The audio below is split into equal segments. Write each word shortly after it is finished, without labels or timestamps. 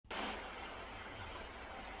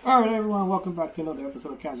Alright everyone, welcome back to another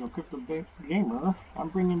episode of Casual Crypto Gamer. I'm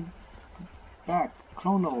bringing back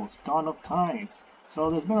Chronos, Dawn of Time. So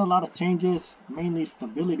there's been a lot of changes, mainly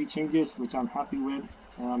stability changes, which I'm happy with.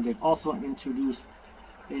 They've also introduced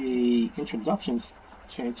a introductions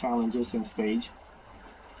challenges and stage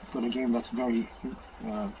for the game.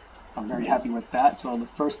 Uh, I'm very happy with that. So the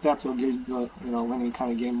first steps will give you, any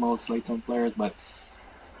kind of game modes, late-time players, but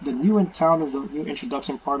the new in town is the new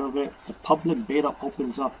introduction part of it. The public beta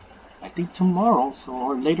opens up, I think tomorrow,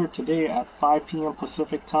 or later today at 5 p.m.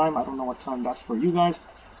 Pacific time. I don't know what time that's for you guys,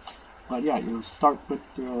 but yeah, you'll start with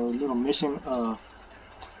the little mission of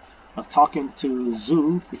talking to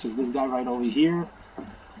Zoo, which is this guy right over here,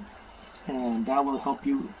 and that will help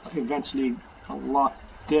you eventually unlock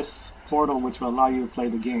this portal, which will allow you to play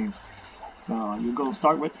the games. So you go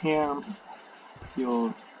start with him.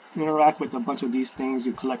 You'll interact with a bunch of these things.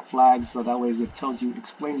 You collect flags, so that way it tells you,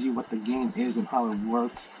 explains you what the game is and how it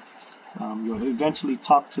works. You'll eventually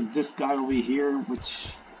talk to this guy over here, which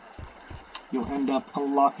you'll end up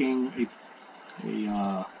unlocking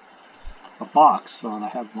a box. So I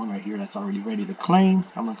have one right here that's already ready to claim.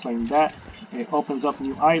 I'm gonna claim that. It opens up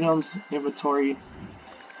new items, inventory,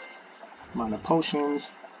 minor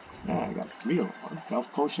potions. Yeah, I got 3 of them.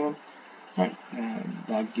 Health potion. Right, and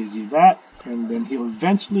that gives you that, and then he'll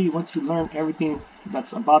eventually, once you learn everything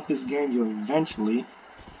that's about this game, you'll eventually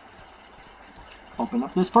open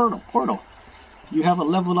up this portal. You have a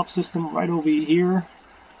level up system right over here.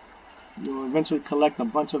 You'll eventually collect a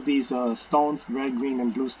bunch of these stones, red, green,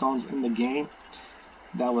 and blue stones in the game.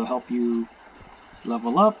 That will help you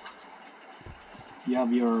level up. You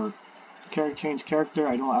have your change character.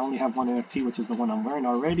 I only have one NFT, which is the one I'm wearing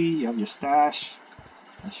already. You have your stash.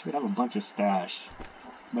 I should have a bunch of stash.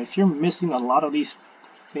 But if you're missing a lot of these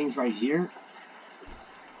things right here,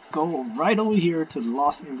 go right over here to the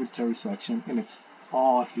lost inventory section, and it's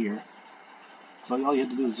all here. So all you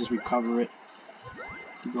have to do is just recover it.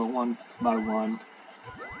 You go one by one.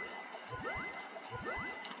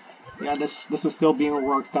 Yeah, this is still being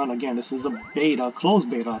worked on. Again, this is a beta,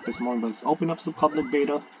 closed beta at this moment, but it's open up to public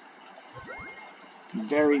beta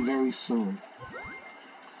very, very soon.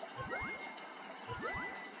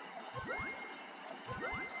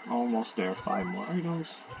 Almost there, 5 more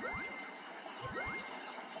items.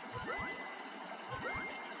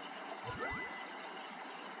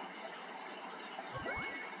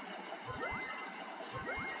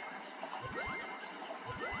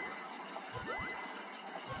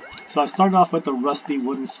 So I started off with the rusty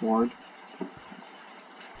wooden sword,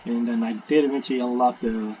 and then I did eventually unlock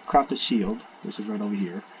the crafted shield, which is right over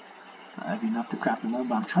here. I have enough to craft another,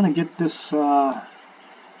 but I'm trying to get this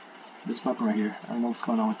this weapon right here. I don't know what's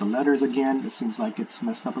going on with the letters again. It seems like it's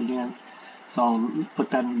messed up again. So I'll put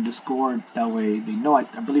that in Discord. That way they know. I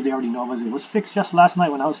believe they already know it. It was fixed just last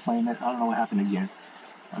night when I was playing it. I don't know what happened again.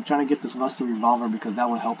 I'm trying to get this rusty revolver because that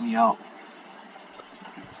will help me out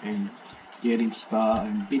in getting stuff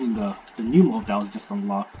and beating the new mode that was just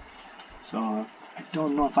unlocked. So I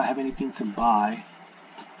don't know if I have anything to buy.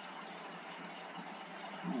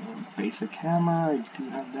 Basic hammer, I do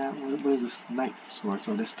have that. What is this knight sword?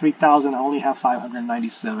 So there's 3,000. I only have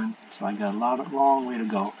 597, so I got a long way to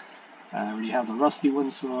go. I already have the rusty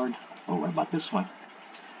wooden sword. Oh, what about this one?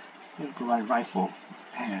 Nikolai rifle.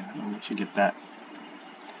 Man, I should get that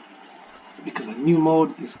because a new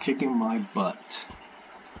mode is kicking my butt.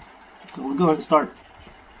 So we'll go ahead and start.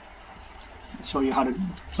 Show you how to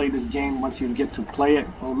play this game once you get to play it.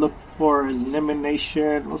 We'll look for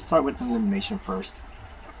elimination. We'll start with elimination first.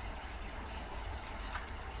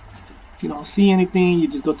 If you don't see anything, you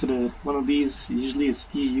just go to one of these. Usually it's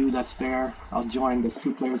EU that's there. I'll join. There's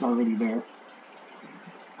 2 players already there.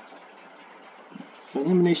 So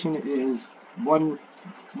elimination is one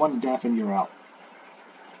death and you're out.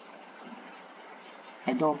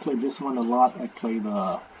 I don't play this one a lot. I play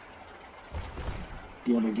the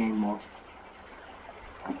other game mode.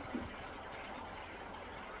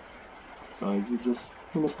 So you just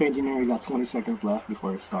in the staging area, you got 20 seconds left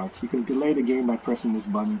before it starts. You can delay the game by pressing this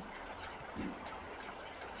button.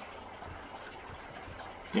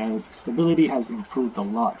 Yeah, stability has improved a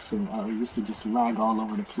lot, so I used to just lag all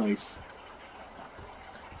over the place.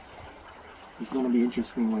 It's going to be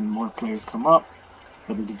interesting when more players come up,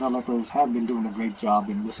 but the developers have been doing a great job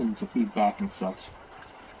in listening to feedback and such.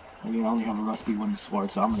 Again, I only have a rusty wooden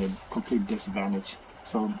sword, so I'm at a complete disadvantage.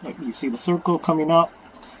 So you see the circle coming up.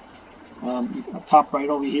 Top right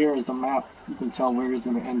over here is the map. You can tell where it's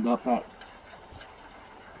going to end up at.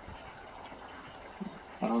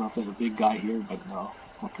 I don't know if there's a big guy here, but no.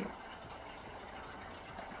 Okay.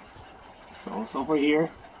 So it's over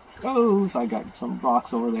here. Oh, so I got some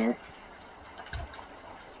rocks over there.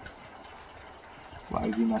 Why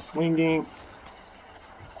is he not swinging?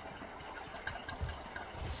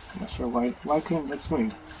 Not sure why couldn't I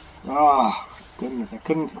swing? Ah, goodness, I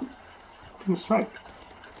couldn't strike.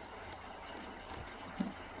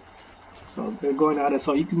 So they're going at it.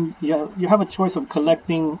 So you have a choice of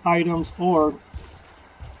collecting items or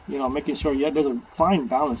making sure there's a fine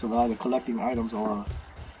balance of either collecting items or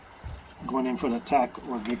going in for the attack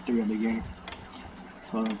or victory of the game.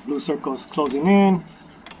 So the blue circle's closing in.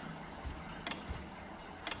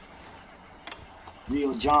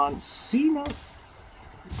 Real John Cena.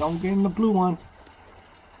 Don't get in the blue one.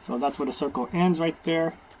 So that's where the circle ends right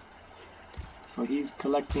there. So he's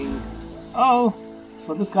collecting. Oh,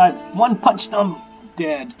 so this guy one punched him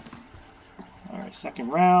dead. All right, second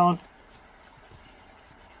round.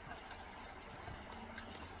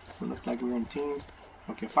 So it looks like we're in teams.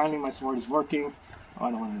 Okay, finally my sword is working. Oh,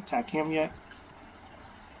 I don't want to attack him yet.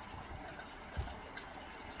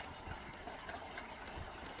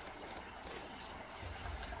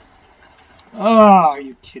 Ah, are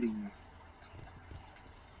you kidding me?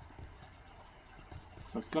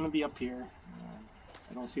 So it's gonna be up here.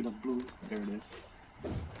 I don't see the blue. There it is.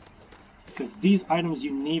 Because these items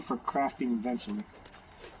you need for crafting eventually.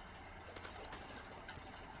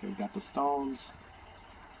 Okay, we got the stones.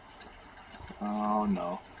 Oh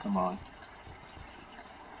no, come on.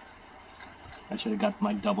 I should have got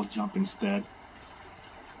my double jump instead.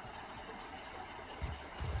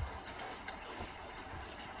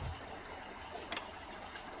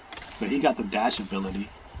 So he got the dash ability.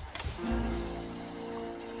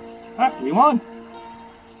 Alright, we won!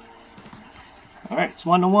 Alright, it's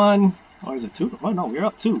 1-1. Or is it 2? Oh no, we're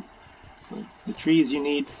up 2. So the trees you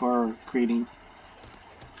need for creating.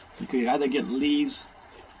 You could either get leaves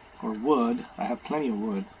or wood. I have plenty of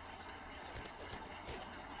wood.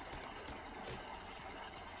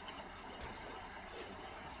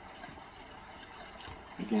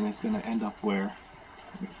 Again, it's going to end up where?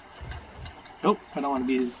 Nope, I don't want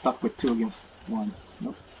to be stuck with 2 against 1.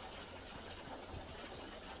 Nope.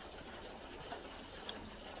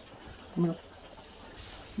 Come here.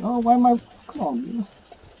 No, why am I? Come on, dude.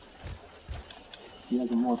 He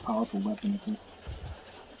has a more powerful weapon, I think.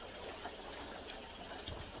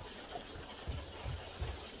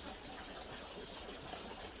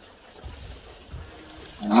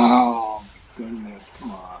 Oh, goodness,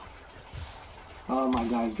 come on. Oh, my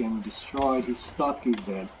guy's getting destroyed. He's stuck, he's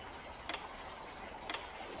dead.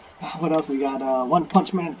 What else we got? One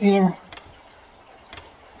Punch Man here.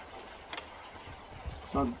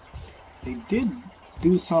 So, they did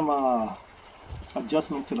do some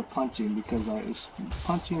adjustment to the punching because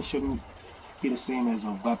punching shouldn't be the same as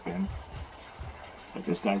a weapon. But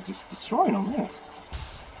this guy's just destroying him, man.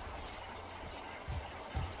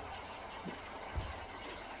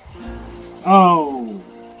 Oh!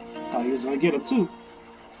 Thought he was gonna get it too.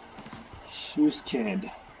 Shoes kid.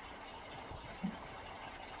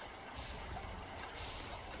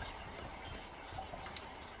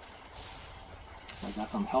 So I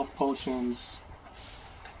got some health potions.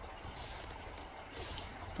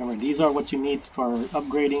 Remember, these are what you need for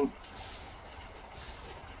upgrading.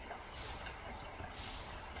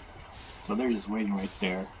 So they're just waiting right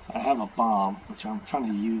there. I have a bomb, which I'm trying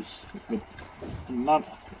to use, but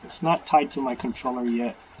it's not tied to my controller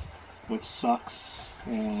yet, which sucks.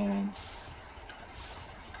 And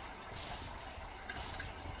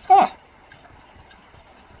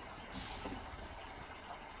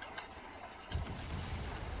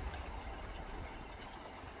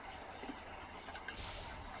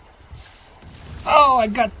oh, I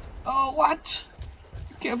got. Oh, what?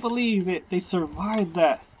 I can't believe it. They survived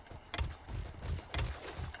that.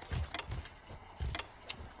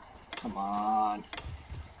 Come on.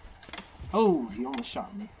 Oh, he almost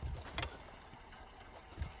shot me.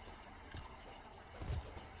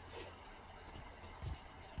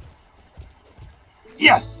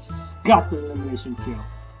 Yes! Got the elimination kill.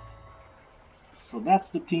 So that's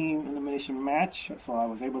the team elimination match. So I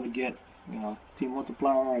was able to get, team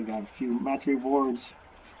multiplier. I got a few match rewards.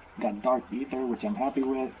 Got Dark Ether, which I'm happy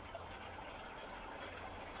with.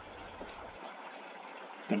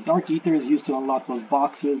 The Dark Ether is used to unlock those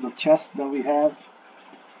boxes, the chests that we have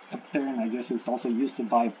up there, and I guess it's also used to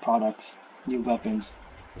buy products, new weapons.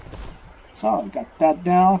 So I got that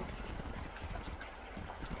down.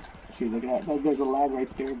 See, look at that. There's a lag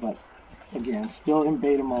right there, but again, still in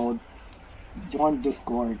beta mode. Join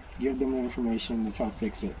Discord, give them the information, and try to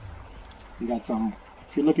fix it. You got some.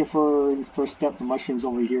 If you're looking for first step, the mushrooms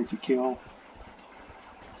over here to kill.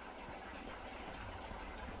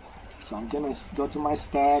 So I'm gonna go to my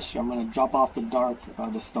stash. I'm gonna drop off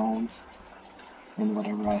the stones, and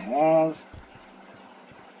whatever I have.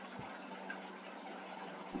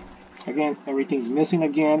 Again, everything's missing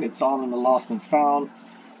again. It's all in the lost and found.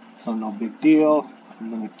 So no big deal. I'm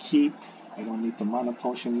going to keep, I don't need the mana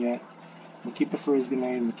potion yet. I'm going to keep the freeze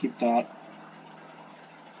grenade. I'm going to keep that.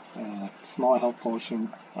 Small health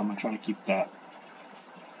potion. I'm going to try to keep that.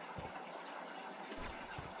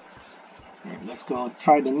 Alright, let's go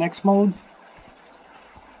try the next mode.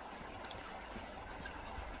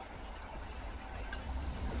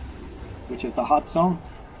 Which is the hot zone.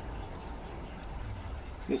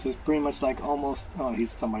 This is pretty much like almost, oh,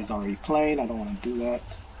 somebody's already playing. I don't want to do that.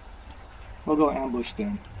 We'll go ambush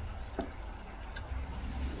then.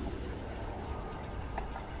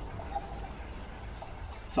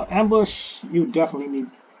 So ambush, you definitely need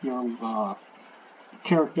your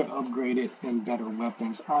character upgraded and better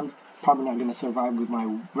weapons. I'm probably not going to survive with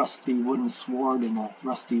my rusty wooden sword and a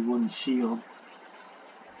rusty wooden shield.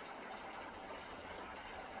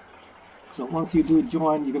 So once you do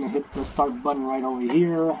join, you're going to hit the start button right over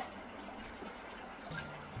here.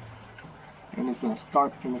 And it's going to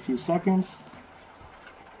start in a few seconds.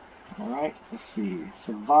 Alright, let's see.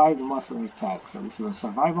 Survive muscle attack. So this is a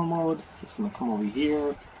survival mode. It's going to come over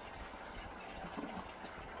here.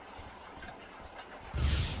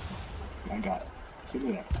 I got it. See,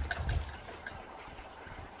 look at that.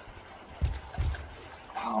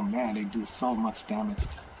 Oh man, they do so much damage.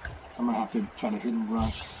 I'm going to have to try to hit and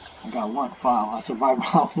run. I got one file. I survived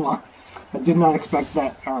round one. I did not expect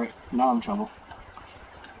that. Alright, now I'm in trouble.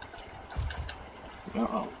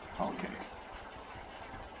 Uh-oh. Okay.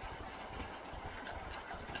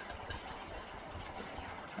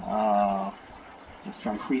 Let's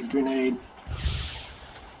try freeze grenade.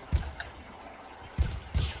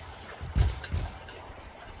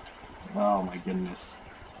 Oh my goodness.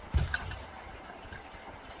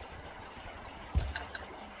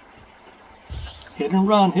 Hit and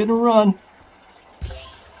run, hit and run.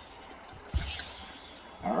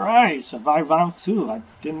 Alright, survive round 2. I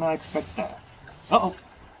did not expect that. Uh-oh.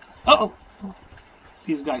 Uh-oh.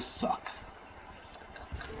 These guys suck.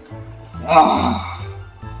 Ah.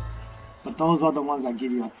 But those are the ones that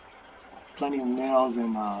give you plenty of nails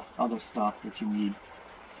and other stuff if you need.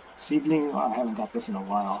 Seedling, oh, I haven't got this in a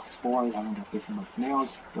while. Spores, I haven't got this in a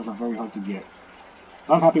nails. Those are very hard to get.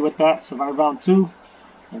 I'm happy with that. Survive round 2.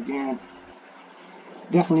 Again,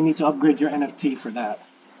 definitely need to upgrade your NFT for that.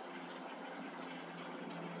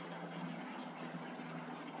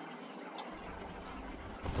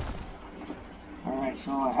 Alright,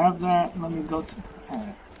 so I have that. Let me go to...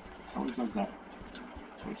 it always does that.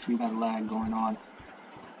 So I see that lag going on.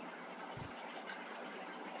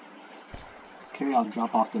 Okay, I'll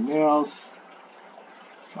drop off the nails.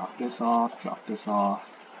 Drop this off, drop this off.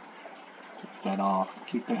 Keep that off.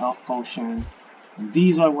 Keep the health potion. And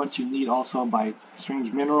these are what you need also by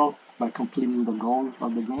Strange Mineral, by completing the goal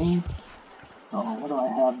of the game. What do I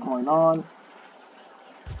have going on?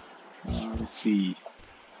 Let's see.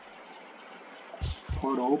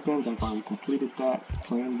 Portal opens, I've already completed that,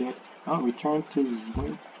 claimed it. Oh, return to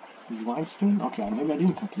Zweinstein? Okay, maybe I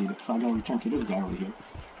didn't complete it, so I'm going to return to this guy over here.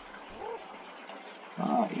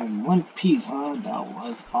 In one piece, huh? That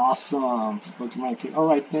was awesome.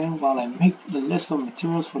 Alright then, while I make the list of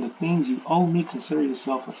materials for the things you owe me, consider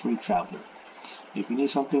yourself a free traveler. If you need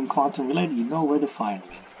something quantum related, you know where to find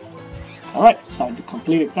me. Alright, so I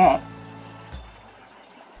completed that.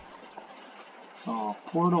 So,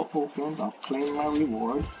 portal opens, I'll claim my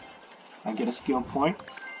reward. I get a skill point.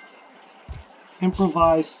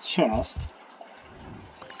 Improvised chest.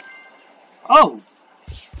 Oh!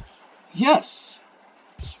 Yes!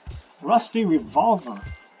 Rusty revolver.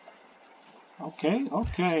 Okay,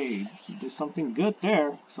 okay. Did something good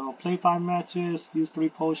there. So, play 5 matches, use 3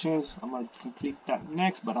 potions. I'm gonna complete that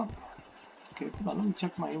next, but okay, hold on, let me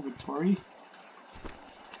check my inventory.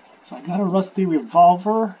 So, I got a rusty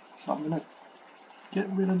revolver. So, I'm gonna get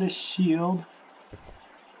rid of this shield.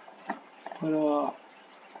 But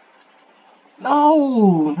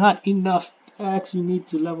no, not enough X. You need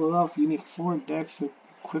to level up. You need 4 decks to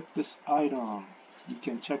equip this item. You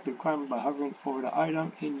can check the requirement by hovering over the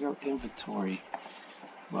item in your inventory.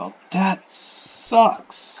 Well, that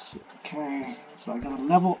sucks. Okay, so I gotta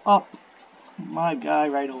level up my guy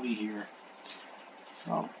right over here.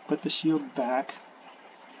 So I'll put the shield back.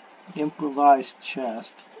 Improvised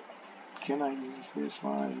chest. Can I use this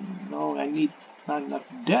one? No, I need not enough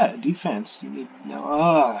defense. You need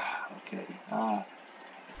no. Okay.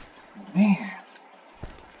 Man,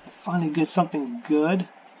 I finally get something good,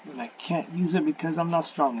 and I can't use it because I'm not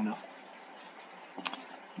strong enough.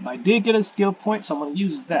 But I did get a skill point, so I'm gonna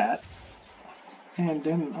use that, and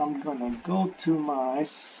then I'm gonna go to my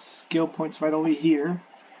skill points right over here.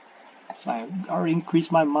 So I already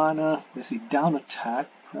increased my mana. Let's see, down attack.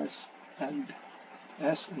 Press and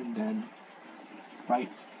S, and then right,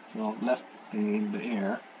 well, left in the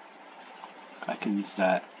air. I can use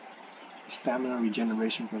that. Stamina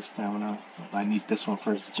regeneration for stamina. I need this one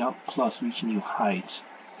first. Jump plus reaching new heights.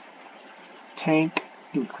 Tank,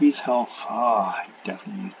 increase health. I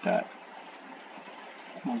definitely need that.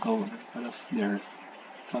 We'll go with what else there?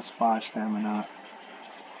 Plus 5 stamina.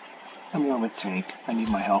 I'm going with tank. I need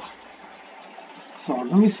my health. So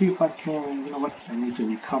let me see if I can, you know what, I need to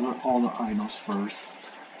recover all the items first.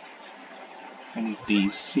 I need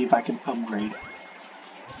these. See if I can upgrade.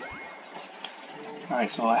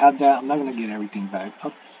 Alright, so I have that. I'm not going to get everything back.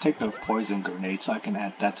 I'll take the poison grenade so I can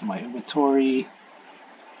add that to my inventory.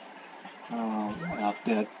 I'll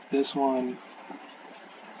add this one.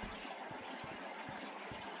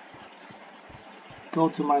 Go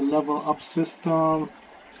to my level up system.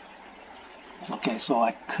 Okay, so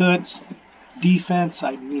I could defense.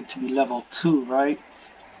 I need to be level 2, right?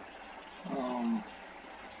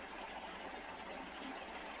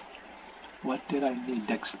 What did I need?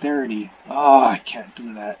 Dexterity. Oh, I can't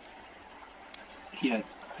do that yet.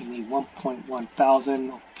 I need 1.1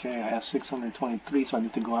 thousand. Okay, I have 623, so I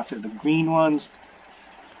need to go after the green ones.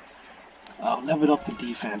 I'll level up the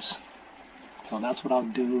defense. So that's what I'll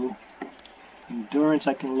do. Endurance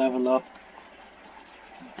I can level up.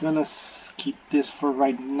 I'm gonna keep this for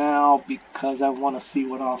right now because I want to see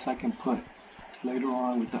what else I can put later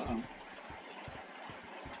on with the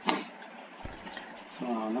So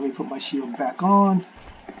let me put my shield back on.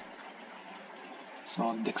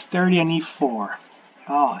 So dexterity I need 4.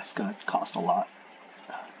 Oh, it's gonna cost a lot.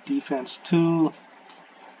 Defense 2.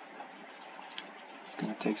 It's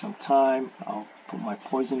gonna take some time. I'll put my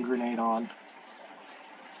poison grenade on.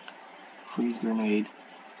 Freeze grenade.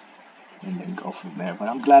 And then go from there. But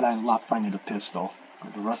I'm glad I unlocked finally the pistol. Or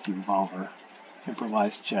the rusty revolver.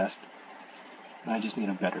 Improvised chest. And I just need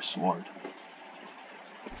a better sword.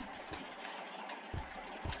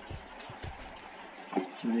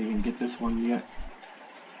 Can't even get this one yet.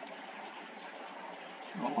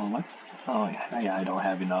 Oh, what? Oh, yeah, I don't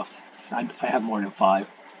have enough. I have more than 5.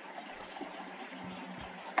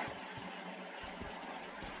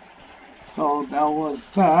 So that was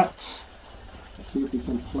that. Let's see if we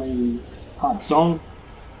can play Hot Zone.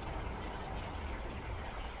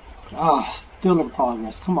 Ah, still in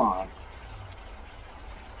progress. Come on.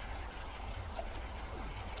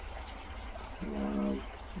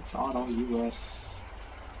 It's auto US.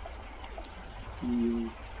 EU.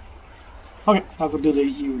 Okay, I will do the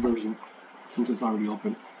EU version since it's already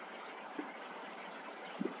open.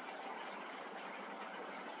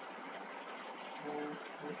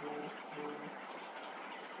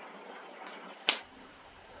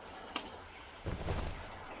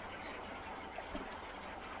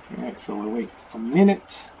 Alright, so we'll wait a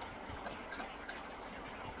minute.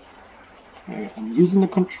 Alright, I'm using the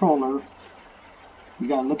controller. You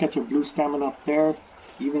gotta look at your blue stamina up there.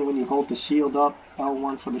 Even when you hold the shield up,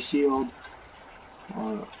 L1 for the shield,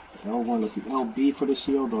 or L1, let's see, LB for the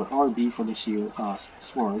shield, or RB for the shield,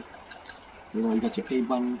 sword. You know, you got your A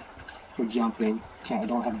button for jumping. I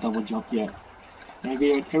don't have double jump yet.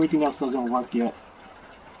 Maybe everything else doesn't work yet.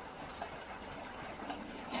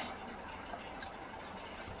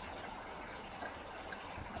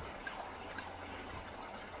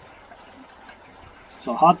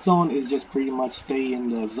 So hot zone is just pretty much stay in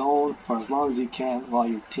the zone for as long as you can while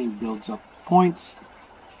your team builds up points.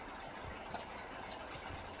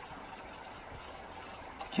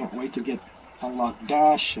 Can't wait to get unlock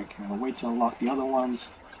dash. I can't wait to unlock the other ones.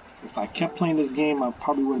 If I kept playing this game, I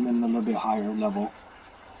probably would have been a little bit higher level.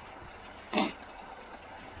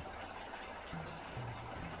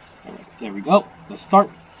 Alright, there we go. Let's start.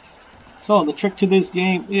 So the trick to this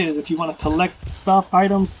game is if you want to collect stuff,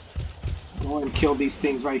 items, go and kill these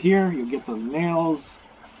things right here. You'll get the nails.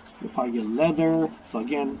 You'll probably get leather. So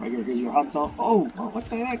again, right here, here's your hot zone. Oh, what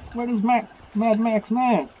the heck? Where is Mad Max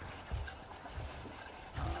Man?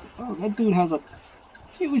 Oh, that dude has a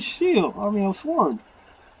huge shield. I mean, a sword.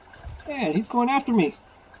 Man, he's going after me.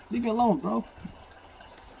 Leave me alone, bro.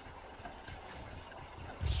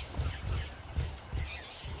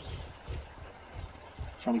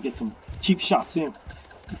 Trying to get some cheap shots in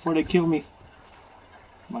before they kill me.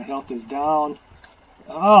 My health is down.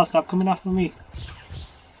 Oh, stop coming after me.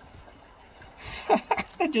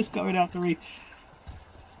 They're just coming after me.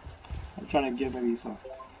 I'm trying to get maybe some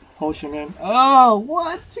potion in. Oh,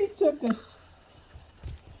 what? He took this.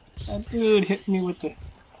 That dude hit me with the...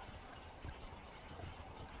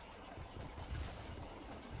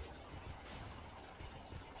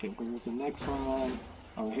 Okay, where's the next one?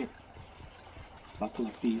 Over here. So I'll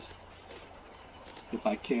collect these. If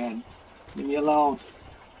I can. Leave me alone.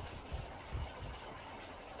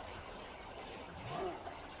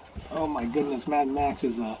 Oh my goodness, Mad Max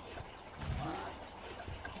is a...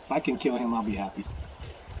 If I can kill him, I'll be happy.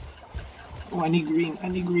 Oh, I need green, I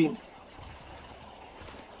need green.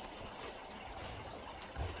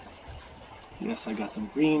 Yes, I got some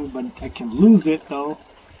green, but I can lose it though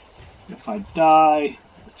if I die,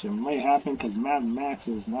 which it might happen because Mad Max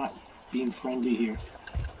is not being friendly here.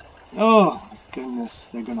 Oh my goodness,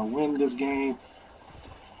 they're gonna win this game.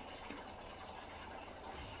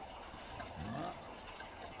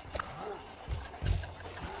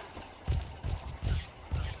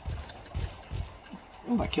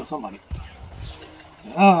 Oh, I killed somebody.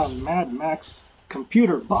 Ah, Mad Max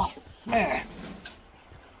computer bot, man.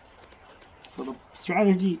 So the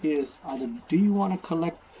strategy is either do you want to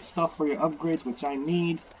collect stuff for your upgrades, which I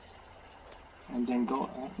need, and then go.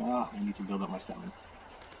 I need to build up my stamina.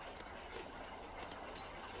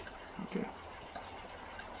 Okay.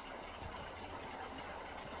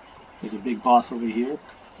 There's a big boss over here,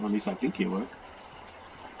 or at least I think he was.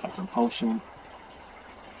 Got some potion.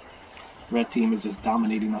 Red team is just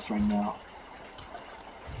dominating us right now.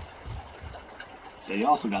 They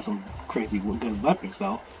also got some crazy good weapons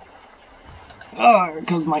though. Oh, here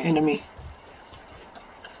comes my enemy.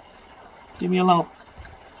 Leave me alone.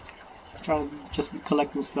 I'm trying to just be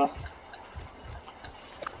collecting stuff.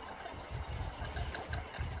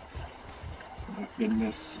 Oh my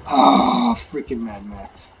goodness. Ah, freaking Mad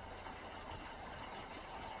Max.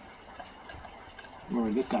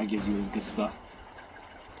 Remember, this guy gives you good stuff.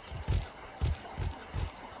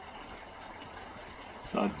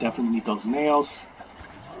 So I definitely need those nails.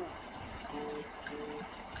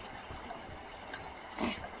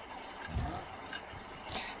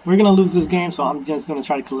 We're gonna lose this game, so I'm just gonna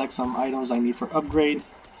try to collect some items I need for upgrade.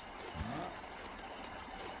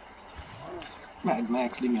 Mad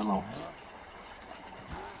Max, leave me alone.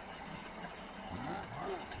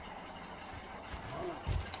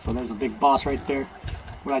 So there's a big boss right there.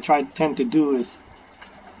 What I tend to do is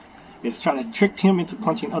try to trick him into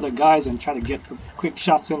punching other guys and try to get the quick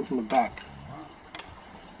shots in from the back.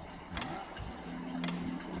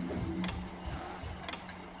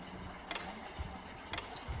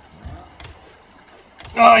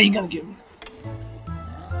 Oh, you gonna get me.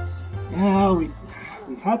 Yeah, we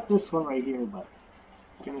had this one right here, but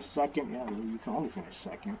finish second. Yeah, you can only finish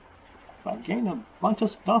second. But I gained a bunch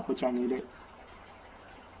of stuff which I needed.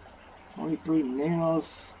 Only 3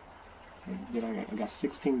 nails. I got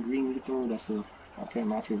 16 green ether. That's a okay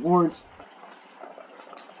match rewards.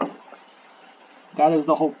 That is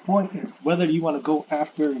the whole point. Is whether you want to go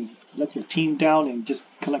after and let your team down and just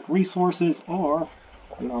collect resources, or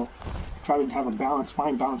you know, try to have a balance,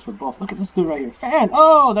 find balance for both. Look at this dude right here, Fan.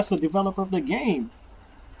 Oh, that's the developer of the game.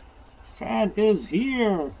 Fan is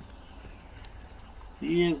here.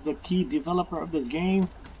 He is the key developer of this game.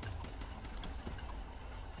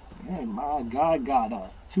 Hey, my guy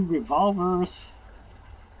got 2 revolvers,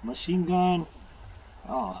 machine gun.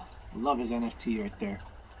 Oh, I love his NFT right there.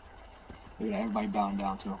 Look at that, everybody bowing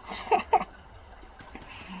down to him.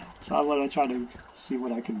 So I'm gonna try to see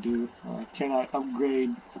what I can do. Can I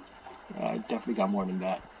upgrade? I definitely got more than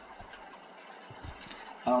that.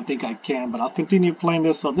 I don't think I can, but I'll continue playing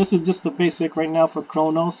this. So this is just the basic right now for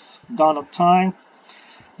Chronos, Dawn of Time.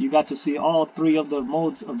 You got to see all 3 of the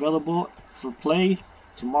modes available for play.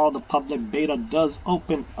 Tomorrow the public beta does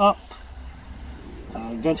open up.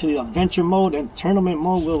 Eventually adventure mode and tournament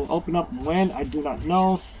mode will open up when, I do not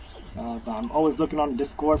know. But I'm always looking on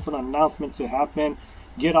Discord for an announcement to happen.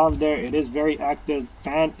 Get on there, it is very active.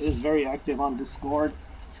 Fan is very active on Discord.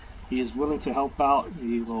 He is willing to help out.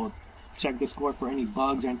 He will check Discord for any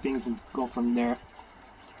bugs and things and go from there.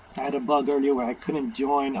 I had a bug earlier where I couldn't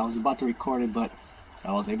join. I was about to record it, but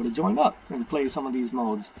I was able to join up and play some of these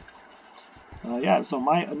modes. Yeah, so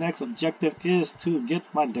my next objective is to get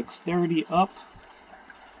my dexterity up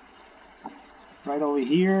right over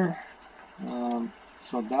here.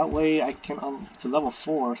 So that way I can, to level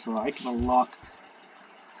 4, so I can unlock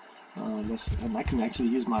this, and I can actually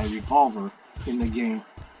use my revolver in the game.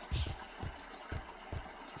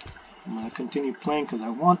 I'm going to continue playing because I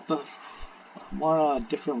want a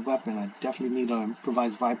different weapon. I definitely need a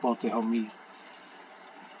improvised vibe to help me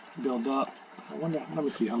build up. I wonder, let me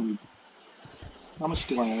see how much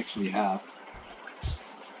do I actually have?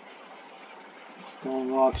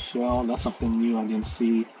 Stone rock shell, that's something new I didn't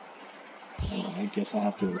see. I guess I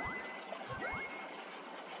have to.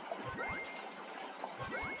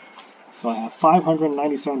 So I have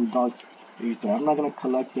 597 dark ether. I'm not going to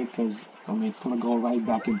collect it because, I mean, it's going to go right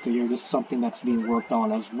back into here. This is something that's being worked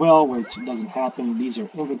on as well, which doesn't happen. These are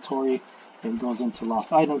inventory. It goes into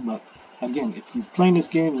lost items. But again, if you're playing this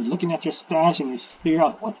game, you're looking at your stash and you figure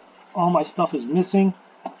out what all my stuff is missing,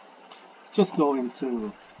 just go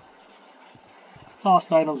into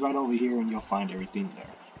lost items right over here and you'll find everything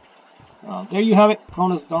there. There you have it,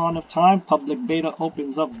 Chronos Dawn of Time. Public beta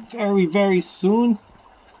opens up very, very soon.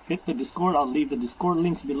 Hit the Discord. I'll leave the Discord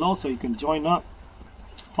links below so you can join up,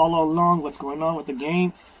 follow along what's going on with the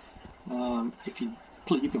game. If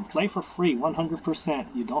you can play for free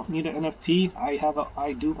 100%. You don't need an NFT.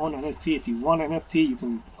 I do own an NFT. If you want an NFT, you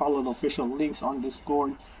can follow the official links on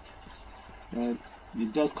Discord.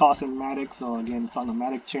 It does cost in Matic, so again, it's on the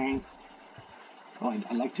Matic chain. Oh,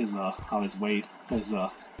 I liked his how his weight. His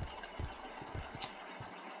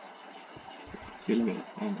see, look at it.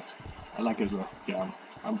 Oh, I like his yeah.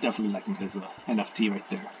 I'm definitely liking his NFT right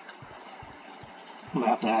there. I'm gonna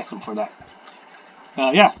have to ask him for that.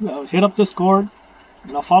 Yeah, hit up Discord.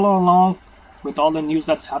 Follow along with all the news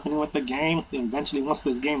that's happening with the game. Eventually, once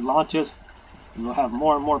this game launches, we'll have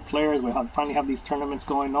more and more players. We'll finally have these tournaments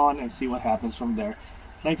going on and see what happens from there.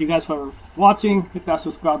 Thank you guys for watching. Hit that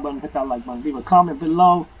subscribe button, hit that like button, leave a comment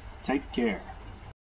below. Take care.